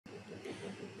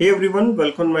Hey everyone,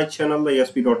 welcome to my channel, the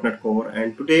ASP.NET Core,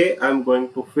 and today I'm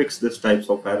going to fix this types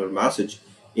of error message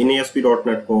in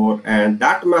ASP.NET Core, and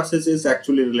that message is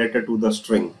actually related to the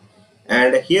string.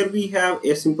 And here we have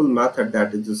a simple method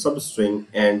that is a substring,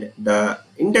 and the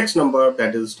index number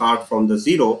that is start from the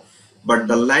 0, but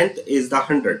the length is the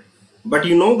 100. But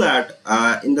you know that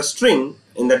in the string,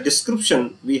 in the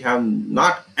description, we have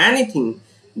not anything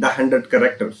the 100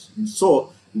 characters.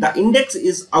 So the index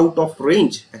is out of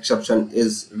range exception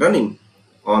is running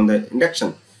on the index.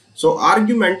 So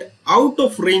argument out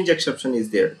of range exception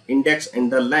is there. Index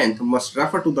and the length must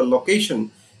refer to the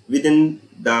location within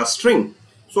the string.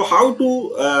 So how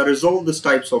to resolve this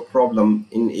types of problem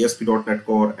in ASP.NET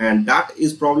Core, and that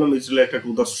is problem is related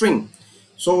to the string.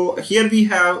 So here we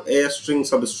have a string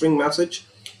substring message.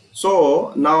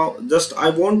 So now just I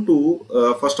want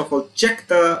to first of all check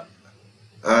the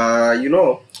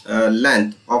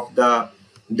length of the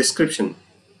description.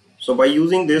 So by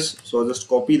using this, so just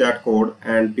copy that code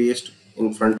and paste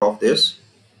in front of this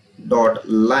dot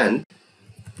length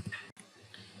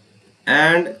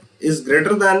and is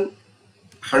greater than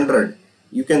 100,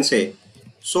 you can say.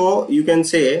 So you can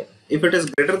say if it is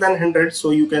greater than 100,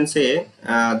 so you can say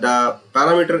the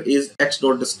parameter is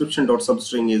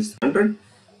x.description.substring is 100.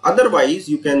 Otherwise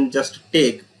you can just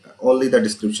take only the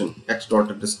description,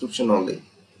 x.description only.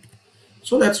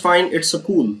 So that's fine, it's a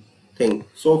cool thing.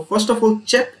 So first of all,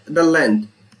 check the length,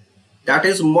 that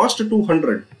is must to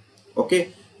 100,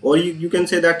 okay, or you can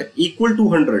say that equal to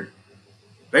 100,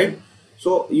 right?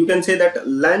 So you can say that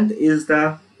length is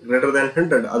the greater than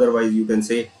 100, otherwise you can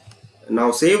say. Now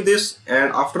save this,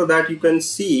 and after that you can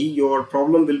see your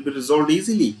problem will be resolved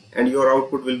easily and your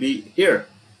output will be here.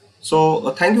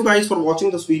 So thank you guys for watching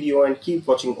this video, and keep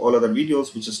watching all other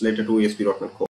videos which is related to ASP.NET Core.